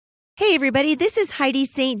Hey, everybody, this is Heidi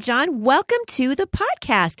St. John. Welcome to the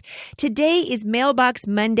podcast. Today is Mailbox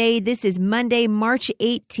Monday. This is Monday, March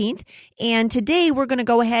 18th. And today we're going to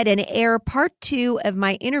go ahead and air part 2 of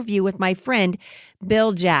my interview with my friend,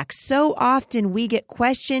 Bill Jack. So often we get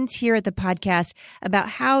questions here at the podcast about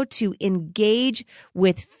how to engage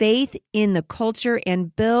with faith in the culture.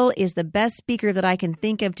 And Bill is the best speaker that I can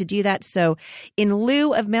think of to do that. So in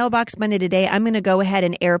lieu of Mailbox Monday today, I'm going to go ahead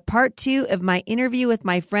and air part 2 of my interview with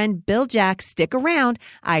my friend, Bill Jack. Stick around.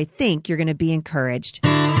 I think you're going to be encouraged.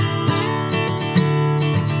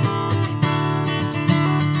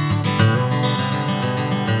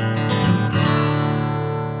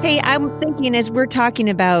 Hey, I'm thinking as we're talking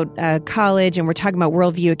about college and we're talking about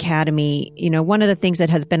Worldview Academy, one of the things that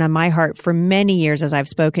has been on my heart for many years as I've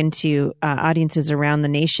spoken to audiences around the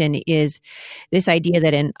nation is this idea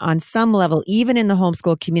that on some level, even in the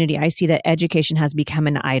homeschool community, I see that education has become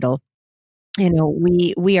an idol.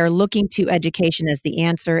 We are looking to education as the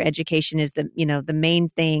answer. Education is the main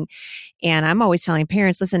thing. And I'm always telling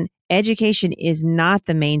parents, listen, education is not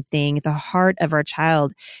the main thing. The heart of our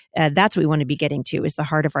child, that's what we want to be getting to, is the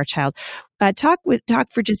heart of our child. Talk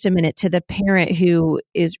for just a minute to the parent who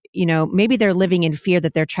is, maybe they're living in fear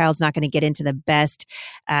that their child's not going to get into the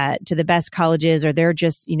best colleges, or they're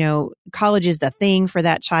just, college is the thing for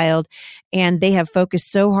that child. And they have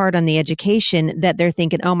focused so hard on the education that they're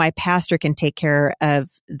thinking, oh, my pastor can take care of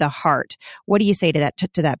the heart. What do you say to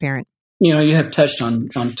that parent? You have touched on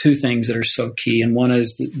two things that are so key. And one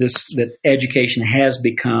is that education has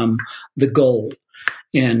become the goal.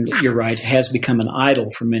 And you're right, it has become an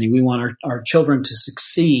idol for many. We want our children to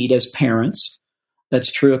succeed as parents.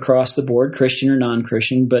 That's true across the board, Christian or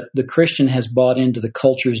non-Christian. But the Christian has bought into the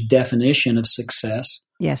culture's definition of success.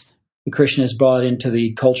 Yes. The Christian has bought into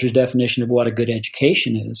the culture's definition of what a good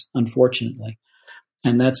education is, unfortunately.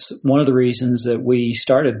 And that's one of the reasons that we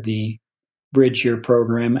started the Bridge Year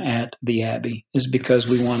program at the Abbey, is because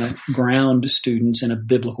we want to ground students in a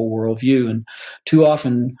biblical worldview. And too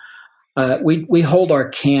often, we hold our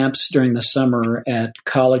camps during the summer at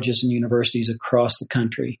colleges and universities across the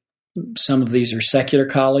country. Some of these are secular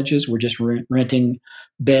colleges. We're just renting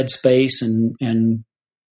bed space and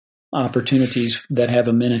opportunities that have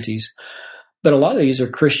amenities. But a lot of these are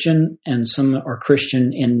Christian, and some are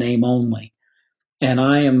Christian in name only. And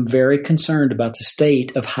I am very concerned about the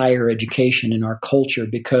state of higher education in our culture,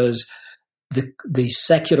 because the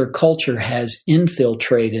secular culture has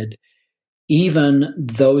infiltrated even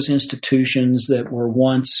those institutions that were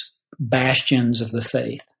once bastions of the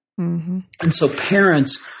faith. Mm-hmm. And so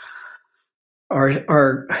parents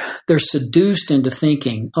they're seduced into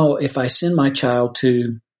thinking, oh, if I send my child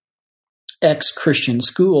to X Christian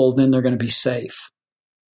school, then they're going to be safe.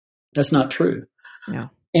 That's not true.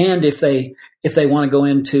 No. And if they want to go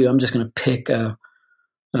into, I'm just going to pick a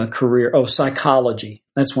career. Oh, psychology.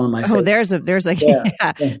 That's one of my favorites. There's a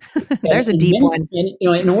deep one. And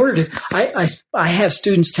in order to, I have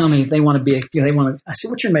students tell me they want to I say,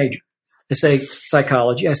 what's your major? They say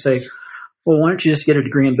psychology. I say, well, why don't you just get a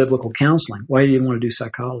degree in biblical counseling? Why do you want to do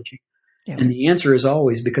psychology? Yeah. And the answer is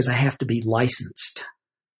always because I have to be licensed.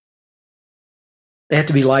 They have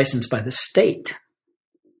to be licensed by the state.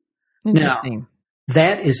 Interesting. Now,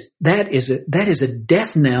 that is a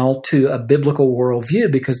death knell to a biblical worldview,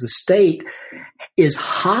 because the state is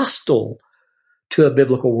hostile to a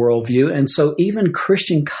biblical worldview. And so even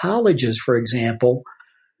Christian colleges, for example,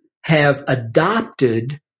 have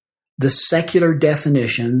adopted the secular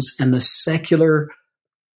definitions and the secular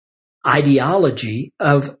ideology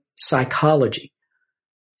of psychology.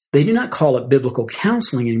 They do not call it biblical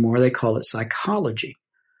counseling anymore. They call it psychology.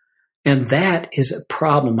 And that is a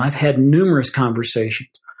problem. I've had numerous conversations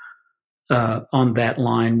on that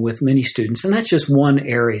line with many students, and that's just one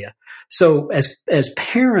area. So as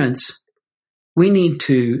parents, we need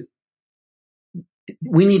to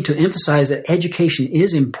emphasize that education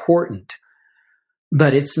is important,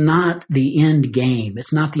 but it's not the end game.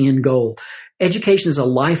 It's not the end goal. Education is a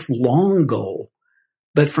lifelong goal,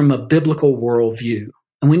 but from a biblical worldview,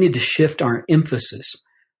 and we need to shift our emphasis.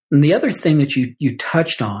 And the other thing that you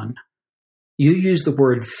touched on, you use the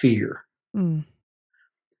word fear. Mm.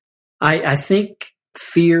 I think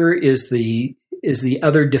fear is the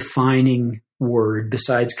other defining word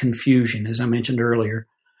besides confusion, as I mentioned earlier.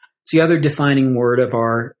 It's the other defining word of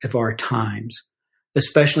our times,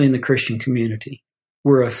 especially in the Christian community.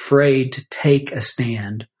 We're afraid to take a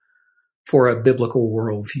stand for a biblical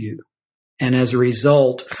worldview. And as a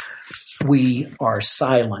result, we are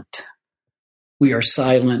silent. We are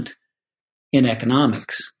silent in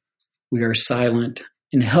economics. We are silent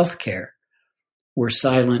in healthcare. We're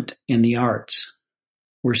silent in the arts.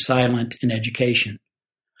 We're silent in education.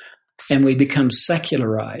 and we become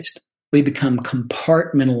secularized. We become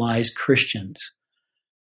compartmentalized Christians.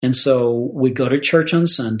 And so we go to church on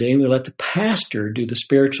Sunday, we let the pastor do the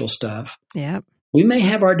spiritual stuff. Yeah. We may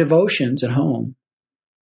have our devotions at home,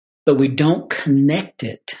 but we don't connect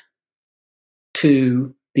it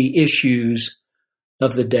to the issues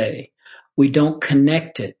of the day. We don't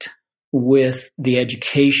connect it with the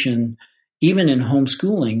education, even in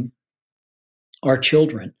homeschooling our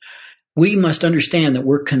children. We must understand that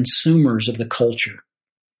we're consumers of the culture.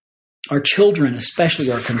 Our children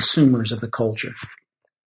especially are consumers of the culture.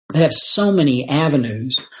 They have so many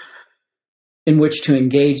avenues in which to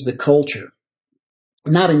engage the culture,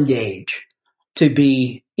 not engage, to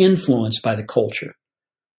be influenced by the culture.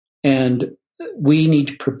 And we need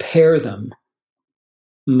to prepare them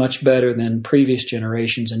much better than previous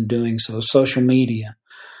generations in doing so. Social media,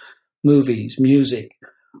 movies, music,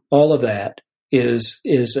 all of that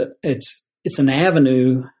it's an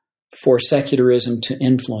avenue for secularism to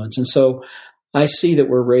influence. And so I see that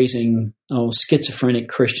we're raising schizophrenic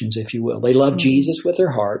Christians, if you will. They love Jesus with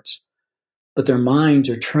their hearts, but their minds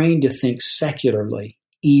are trained to think secularly,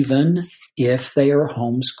 even if they are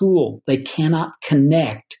homeschooled. They cannot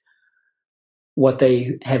connect what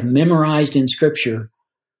they have memorized in Scripture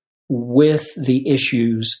with the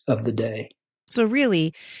issues of the day. So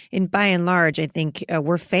really, by and large, I think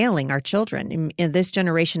we're failing our children in this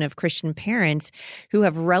generation of Christian parents who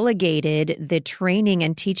have relegated the training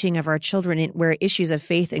and teaching of our children where issues of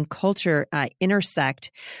faith and culture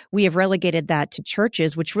intersect. We have relegated that to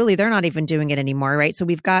churches, which really they're not even doing it anymore, right? So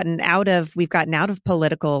we've gotten out of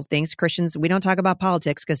political things. Christians, we don't talk about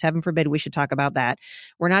politics because heaven forbid we should talk about that.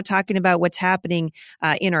 We're not talking about what's happening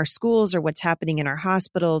in our schools or what's happening in our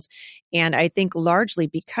hospitals. And I think largely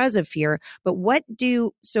because of fear. But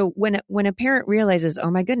when a parent realizes,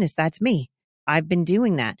 oh my goodness, that's me, I've been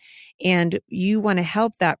doing that. And you want to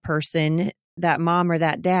help that person, that mom or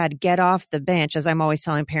that dad, get off the bench. As I'm always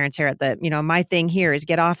telling parents here my thing here is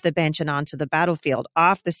get off the bench and onto the battlefield,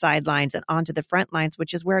 off the sidelines and onto the front lines,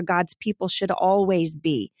 which is where God's people should always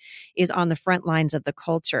be, is on the front lines of the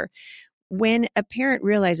culture. When a parent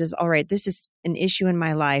realizes, all right, this is an issue in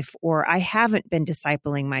my life, or I haven't been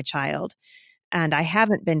discipling my child, and I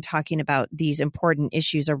haven't been talking about these important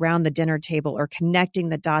issues around the dinner table or connecting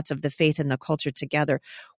the dots of the faith and the culture together,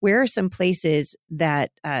 where are some places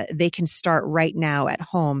that they can start right now at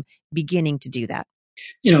home beginning to do that?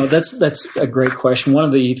 That's a great question. One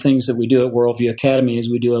of the things that we do at Worldview Academy is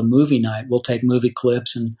we do a movie night. We'll take movie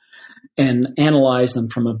clips and analyze them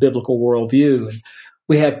from a biblical worldview. And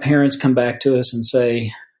we have parents come back to us and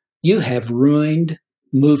say, "You have ruined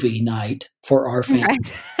movie night for our family."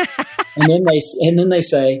 Right. And then they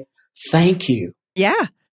say, "Thank you." Yeah.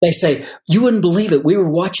 They say, "You wouldn't believe it. We were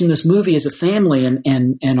watching this movie as a family,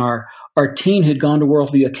 and our teen who'd gone to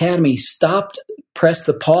Worldview Academy stopped, pressed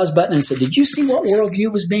the pause button, and said, 'Did you see what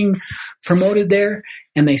worldview was being promoted there?'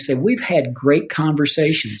 And they said, 'We've had great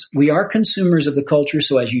conversations. We are consumers of the culture.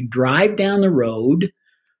 So as you drive down the road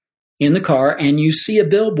in the car and you see a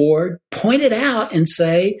billboard, point it out and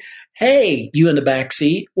say, 'Hey, you in the back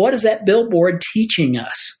seat, what is that billboard teaching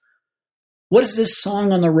us? What is this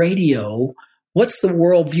song on the radio? What's the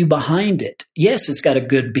worldview behind it?' Yes, it's got a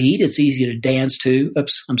good beat. It's easy to dance to."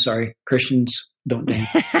 Oops, I'm sorry. Christians don't dance.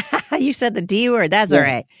 You said the D word. That's all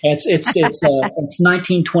right. It's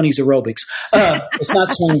 1920s aerobics. It's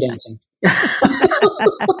not swing dancing.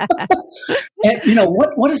 And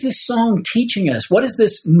what is this song teaching us? What is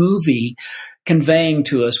this movie conveying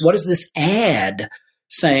to us? What is this ad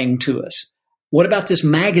saying to us? What about this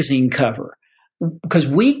magazine cover? Because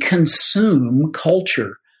we consume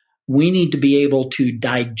culture, we need to be able to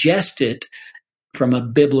digest it from a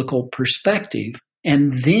biblical perspective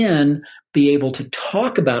and then be able to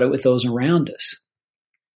talk about it with those around us.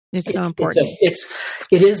 It's so important.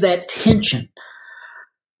 It is that tension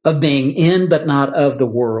of being in but not of the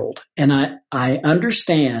world. And I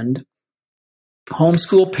understand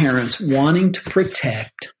homeschool parents wanting to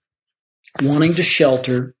protect, wanting to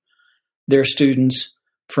shelter their students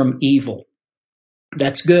from evil.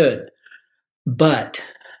 That's good. But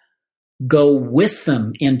go with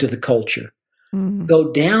them into the culture. Mm-hmm.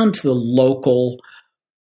 Go down to the local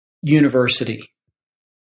university,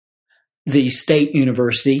 the state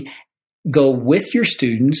university. Go with your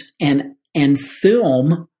students and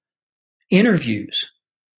film interviews.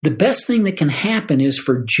 The best thing that can happen is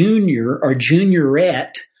for junior or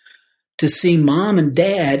juniorette to see mom and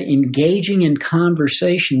dad engaging in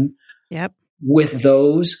conversation with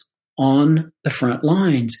those on the front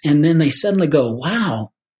lines. And then they suddenly go,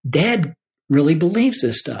 wow, dad really believes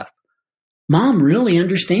this stuff. Mom really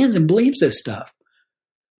understands and believes this stuff.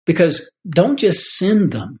 Because don't just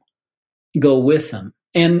send them go with them.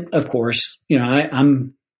 And of course,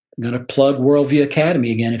 I'm going to plug Worldview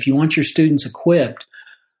Academy again. If you want your students equipped,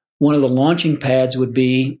 one of the launching pads would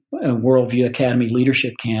be Worldview Academy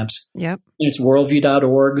leadership camps. Yep. It's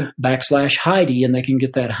worldview.org/Heidi, and they can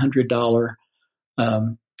get that $100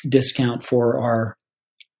 discount for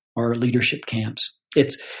our leadership camps.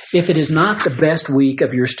 If it is not the best week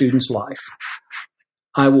of your student's life,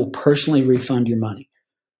 I will personally refund your money.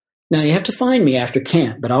 Now, you have to find me after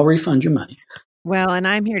camp, but I'll refund your money. Well, and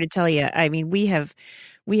I'm here to tell you, I mean, we have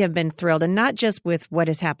been thrilled, and not just with what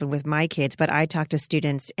has happened with my kids, but I talk to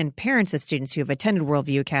students and parents of students who have attended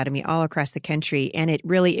Worldview Academy all across the country, and it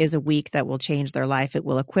really is a week that will change their life. It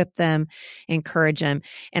will equip them, encourage them.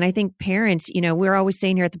 And I think parents, we're always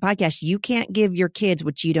saying here at the podcast, you can't give your kids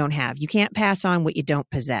what you don't have. You can't pass on what you don't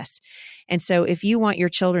possess. And so if you want your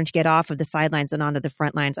children to get off of the sidelines and onto the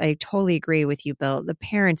front lines, I totally agree with you, Bill. The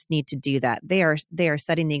parents need to do that. They are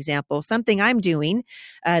setting the example. Something I'm doing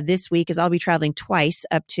this week is I'll be traveling twice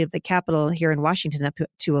up to the Capitol here in Washington, up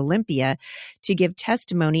to Olympia, to give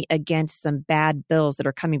testimony against some bad bills that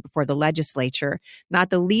are coming before the legislature,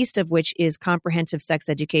 not the least of which is comprehensive sex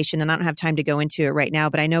education. And I don't have time to go into it right now,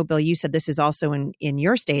 but I know, Bill, you said this is also in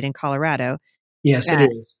your state, in Colorado. Yes, it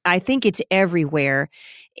is. I think it's everywhere.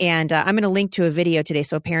 And I'm going to link to a video today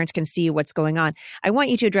so parents can see what's going on. I want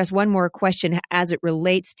you to address one more question as it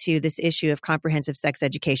relates to this issue of comprehensive sex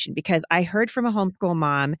education, because I heard from a homeschool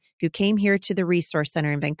mom who came here to the Resource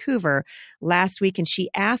Center in Vancouver last week, and she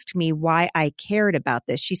asked me why I cared about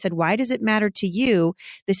this. She said, "Why does it matter to you?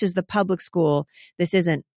 This is the public school. This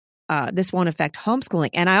won't affect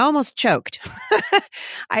homeschooling." And I almost choked.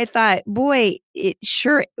 I thought, boy,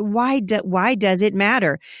 why does it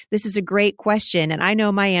matter? This is a great question. And I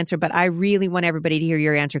know my answer, but I really want everybody to hear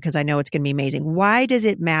your answer because I know it's going to be amazing. Why does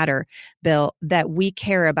it matter, Bill, that we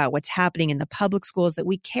care about what's happening in the public schools, that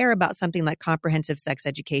we care about something like comprehensive sex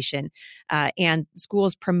education, and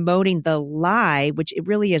schools promoting the lie, which it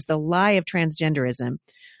really is the lie of transgenderism,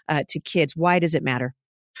 to kids? Why does it matter?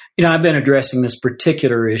 I've been addressing this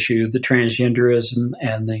particular issue, the transgenderism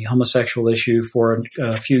and the homosexual issue, for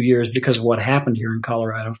a few years because of what happened here in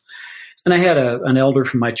Colorado. And I had an elder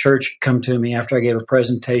from my church come to me after I gave a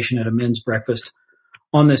presentation at a men's breakfast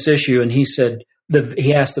on this issue. And he said,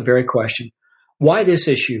 he asked the very question, why this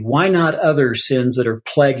issue? Why not other sins that are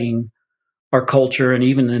plaguing our culture and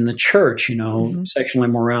even in the church, sexual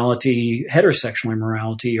immorality, heterosexual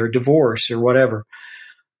immorality, or divorce or whatever?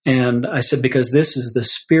 And I said, because this is the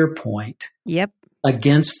spear point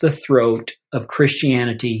against the throat of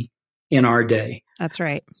Christianity in our day. That's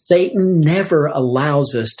right. Satan never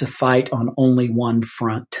allows us to fight on only one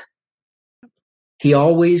front. He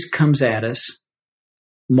always comes at us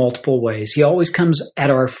multiple ways. He always comes at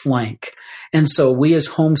our flank. And so we as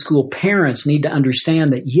homeschool parents need to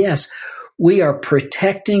understand that, yes, we are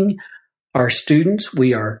protecting our students.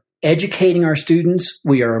 We are educating our students.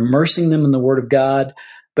 We are immersing them in the Word of God.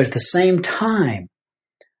 But at the same time,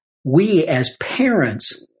 we as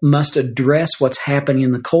parents must address what's happening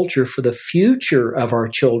in the culture for the future of our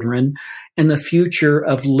children and the future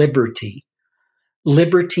of liberty.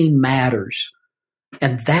 Liberty matters.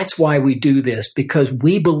 And that's why we do this, because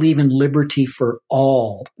we believe in liberty for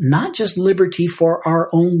all, not just liberty for our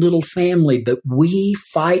own little family, but we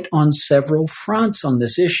fight on several fronts on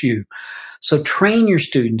this issue. So train your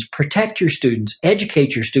students, protect your students,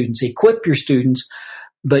 educate your students, equip your students.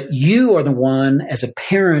 But you are the one as a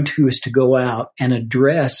parent who is to go out and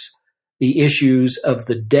address the issues of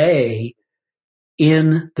the day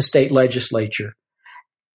in the state legislature,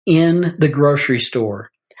 in the grocery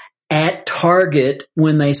store, at Target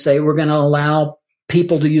when they say we're going to allow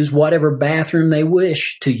people to use whatever bathroom they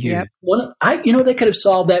wish to use. Yep. They could have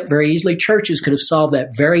solved that very easily. Churches could have solved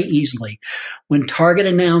that very easily. When Target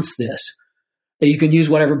announced this, that you can use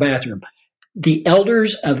whatever bathroom, the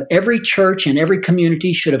elders of every church and every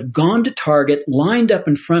community should have gone to Target, lined up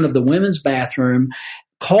in front of the women's bathroom,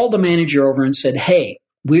 called the manager over and said, "Hey,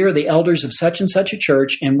 we are the elders of such and such a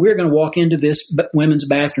church, and we're going to walk into this women's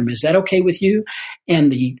bathroom. Is that okay with you?"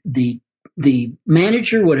 And the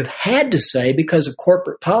manager would have had to say, because of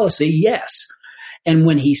corporate policy, yes. And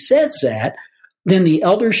when he says that, then the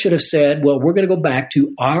elders should have said, well, we're going to go back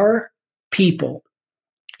to our people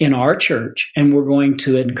in our church, and we're going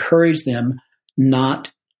to encourage them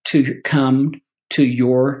not to come to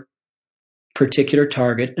your particular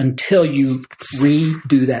Target until you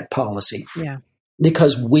redo that policy. Yeah.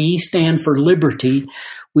 Because we stand for liberty.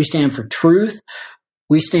 We stand for truth.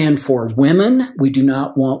 We stand for women. We do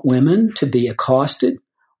not want women to be accosted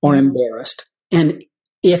or embarrassed. And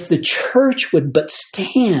if the church would but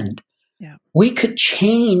stand Yeah. We could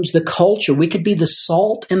change the culture. We could be the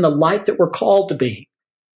salt and the light that we're called to be.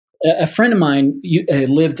 A friend of mine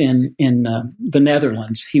lived in the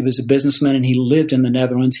Netherlands. He was a businessman and he lived in the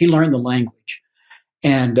Netherlands. He learned the language.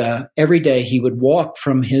 And every day he would walk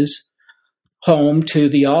from his home to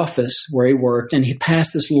the office where he worked, and he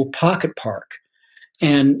passed this little pocket park.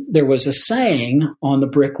 And there was a saying on the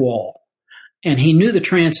brick wall, and he knew the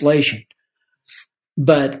translation,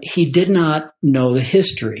 but he did not know the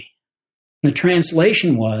history. The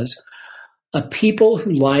translation was, "A people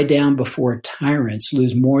who lie down before tyrants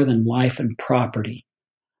lose more than life and property.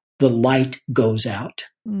 The light goes out."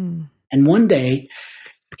 Mm. And one day,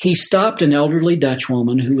 he stopped an elderly Dutch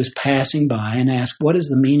woman who was passing by and asked, "What is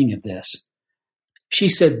the meaning of this?" She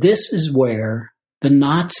said, "This is where the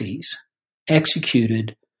Nazis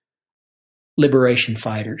executed liberation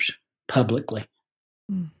fighters publicly."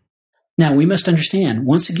 Mm. Now, we must understand,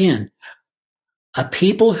 once again, a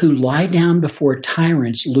people who lie down before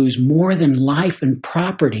tyrants lose more than life and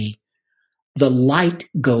property. The light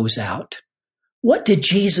goes out. What did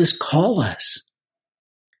Jesus call us?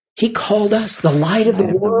 He called us the light of the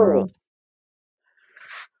world.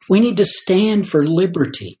 We need to stand for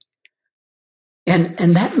liberty.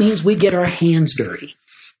 And that means we get our hands dirty.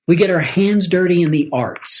 We get our hands dirty in the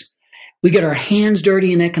arts. We get our hands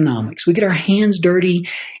dirty in economics. We get our hands dirty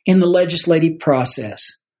in the legislative process.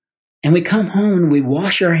 And we come home and we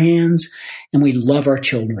wash our hands and we love our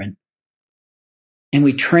children. And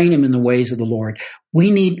we train them in the ways of the Lord.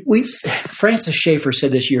 Francis Schaeffer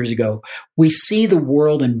said this years ago, we see the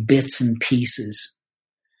world in bits and pieces.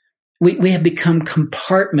 We have become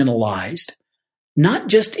compartmentalized, not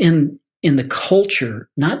just in the culture,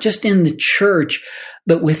 not just in the church,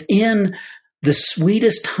 but within the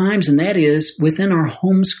sweetest times, and that is within our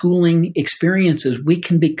homeschooling experiences. We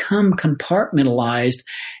can become compartmentalized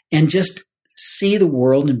and just see the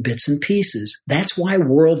world in bits and pieces. That's why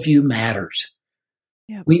worldview matters.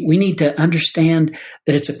 Yeah. We need to understand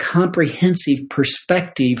that it's a comprehensive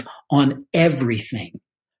perspective on everything,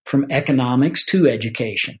 from economics to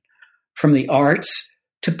education, from the arts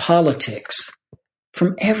to politics,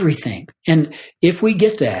 from everything. And if we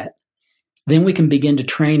get that, then we can begin to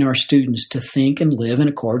train our students to think and live in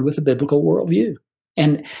accord with a biblical worldview.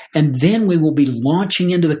 And then we will be launching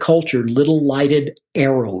into the culture little lighted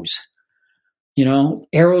arrows,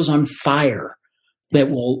 arrows on fire that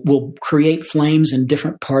will create flames in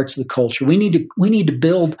different parts of the culture. We need to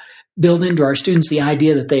build into our students the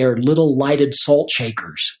idea that they are little lighted salt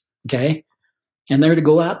shakers, okay? And they're to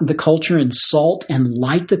go out in the culture and salt and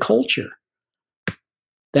light the culture.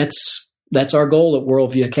 That's our goal at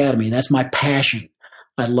Worldview Academy. That's my passion.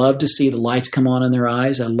 I love to see the lights come on in their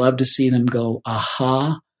eyes. I love to see them go,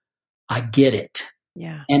 aha, I get it.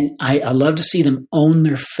 Yeah. And I love to see them own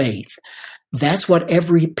their faith. That's what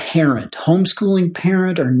every parent, homeschooling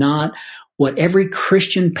parent or not, what every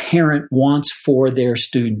Christian parent wants for their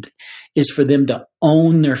student is for them to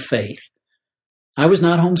own their faith. I was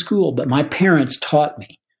not homeschooled, but my parents taught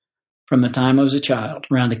me from the time I was a child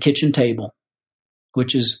around the kitchen table,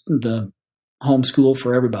 which is the homeschool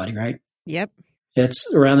for everybody, right? Yep.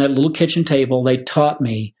 It's around that little kitchen table. They taught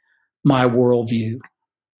me my worldview.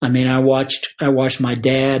 I mean, I watched my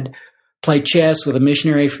dad play chess with a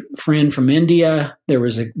missionary friend from India. There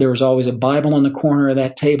was always a Bible on the corner of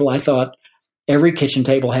that table. I thought every kitchen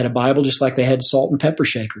table had a Bible, just like they had salt and pepper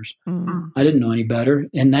shakers. Mm. I didn't know any better.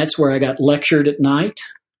 And that's where I got lectured at night.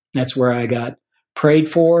 That's where I got prayed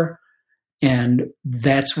for. And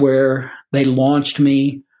that's where they launched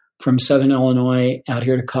me from Southern Illinois out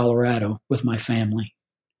here to Colorado with my family.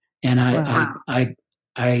 And I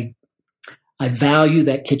value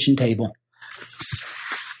that kitchen table.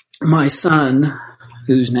 My son,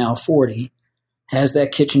 who's now 40, has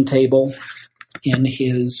that kitchen table in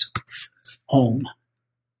his home.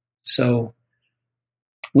 So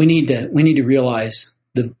we need to realize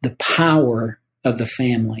the power of the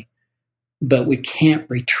family, but we can't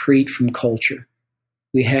retreat from culture.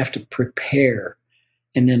 We have to prepare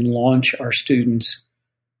and then launch our students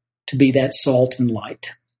to be that salt and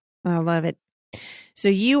light. I love it. So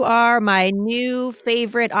you are my new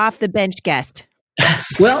favorite off the bench guest.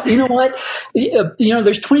 Well, you know what?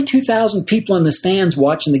 There's 22,000 people in the stands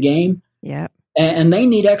watching the game. Yeah. And they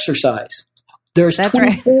need exercise. That's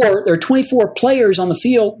 24, right. There are 24 players on the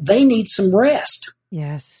field. They need some rest.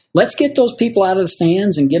 Yes. Let's get those people out of the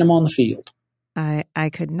stands and get them on the field. I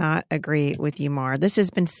could not agree with you more. This has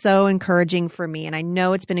been so encouraging for me, and I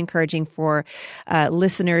know it's been encouraging for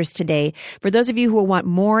listeners today. For those of you who want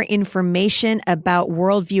more information about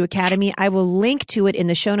Worldview Academy, I will link to it in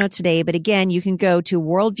the show notes today. But again, you can go to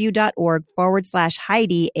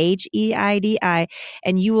worldview.org/Heidi, HEIDI,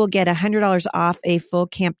 and you will get $100 off a full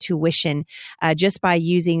camp tuition just by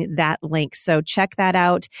using that link. So check that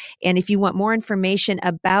out. And if you want more information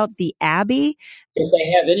about the Abbey, if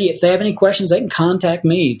they have any questions, they can contact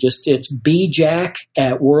me. It's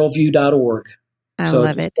bjack@worldview.org. I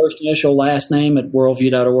love it. First initial, last name at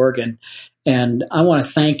worldview.org. And I want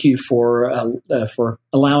to thank you for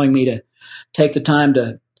allowing me to take the time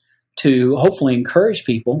to hopefully encourage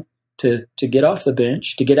people to get off the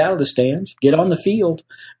bench, to get out of the stands, get on the field,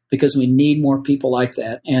 because we need more people like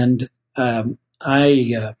that. And I'm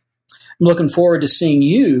looking forward to seeing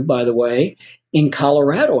you, by the way, in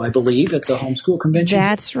Colorado, I believe, at the Homeschool Convention.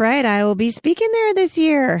 That's right. I will be speaking there this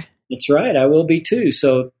year. That's right. I will be too.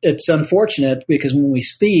 So it's unfortunate because when we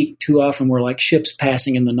speak, too often we're like ships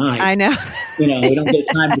passing in the night. I know. We don't get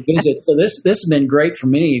time to visit. So this has been great for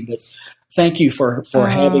me. But thank you for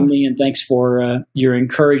having me, and thanks for your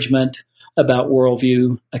encouragement about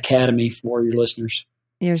Worldview Academy for your listeners.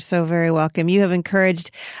 You're so very welcome. You have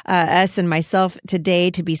encouraged us and myself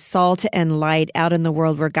today to be salt and light out in the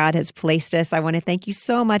world where God has placed us. I want to thank you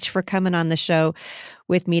so much for coming on the show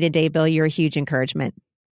with me today, Bill. You're a huge encouragement.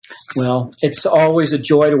 Well, it's always a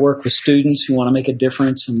joy to work with students who want to make a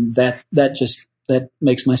difference, and that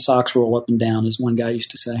makes my socks roll up and down, as one guy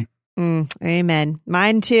used to say. Amen.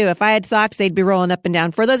 Mine too. If I had socks, they'd be rolling up and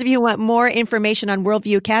down. For those of you who want more information on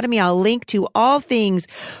Worldview Academy, I'll link to all things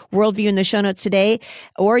Worldview in the show notes today,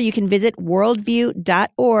 or you can visit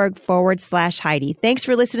worldview.org/Heidi. Thanks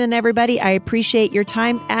for listening, everybody. I appreciate your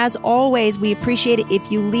time. As always, we appreciate it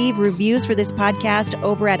if you leave reviews for this podcast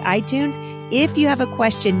over at iTunes. If you have a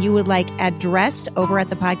question you would like addressed over at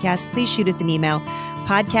the podcast, please shoot us an email,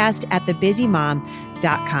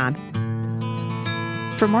 podcast@thebusymom.com.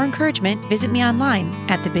 For more encouragement, visit me online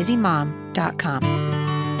at thebusymom.com.